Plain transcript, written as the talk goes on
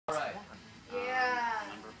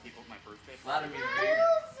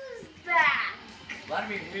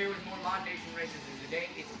I'm here with more ModNation races, and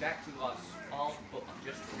today it's back to us, all but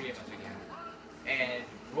just 3 of us again. And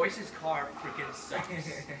Royce's car freaking sucks. As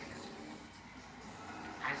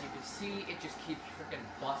you can see, it just keeps freaking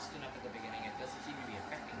busting up at the beginning. It doesn't seem to be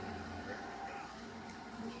affecting me anymore.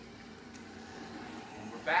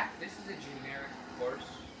 And we're back. This is a generic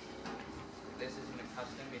course. This isn't a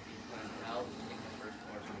custom, if you can tell. This is the first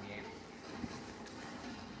course in the game.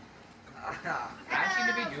 I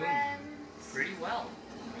seem to be doing pretty well.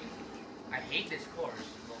 I mean, I hate this course.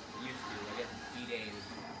 Well, used to. I guess D-Day is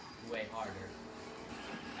way harder.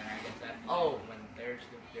 And I guess that. Oh, when there she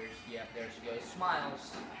goes.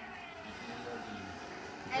 Smiles.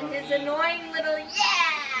 And his annoying little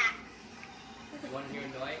yeah! You want to hear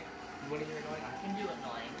annoying? You want to hear annoying? I can do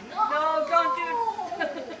annoying. No, don't do.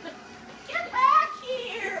 Get back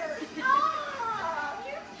here! No!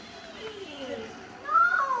 You're mean! No!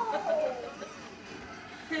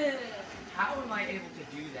 How am I able to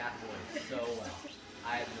do that voice so well?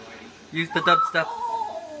 I have no idea. Use the dubstep. No!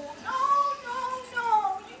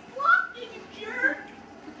 You blocked it, you jerk!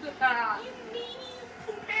 You meanie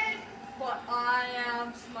poophead! But I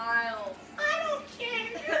am Smiles. I don't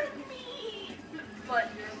care! You're mean! But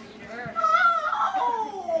you're meaner. No!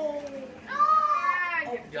 No!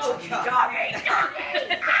 Doggy!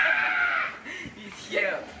 He's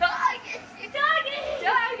cute. Dog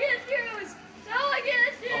issues!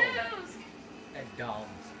 And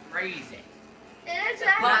dog's crazy. It is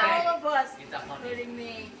puppy. all of us, It's a puppy. including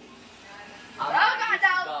me. I'm Oh, not God, used to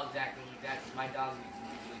no. dogs acting like that. My dog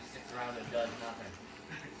usually sits around and does nothing.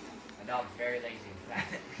 My dog's very lazy, in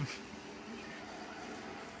fact.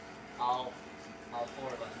 all 4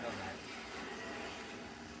 of us know that.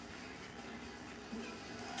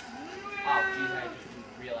 Oh, geez, I just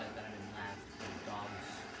realized that I'm in last. Dogs.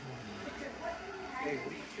 Hey, what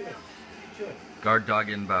are you doing? What are you doing? Guard dog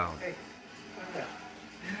inbound. Hey, calm down.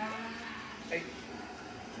 Hey,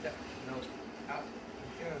 no, out.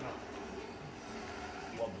 Get him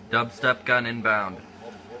out. Dubstep gun inbound. I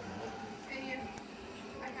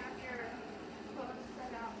have your clothes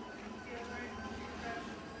set up.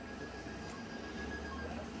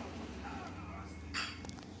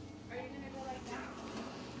 Are you gonna go like that?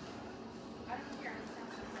 I don't care.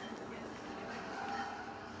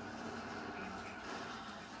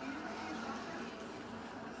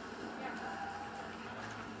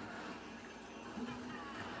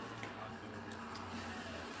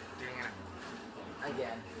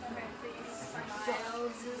 Again. Okay, please.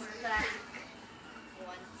 Smiles is back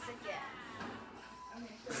once again.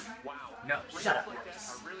 No, shut up.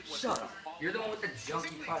 Shut up. You're the one with the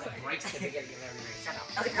junky part that breaks at the beginning of every race. Shut up.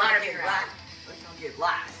 Let's not get last. Let's not get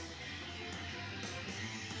last.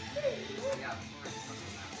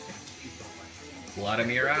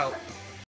 Vladimir out.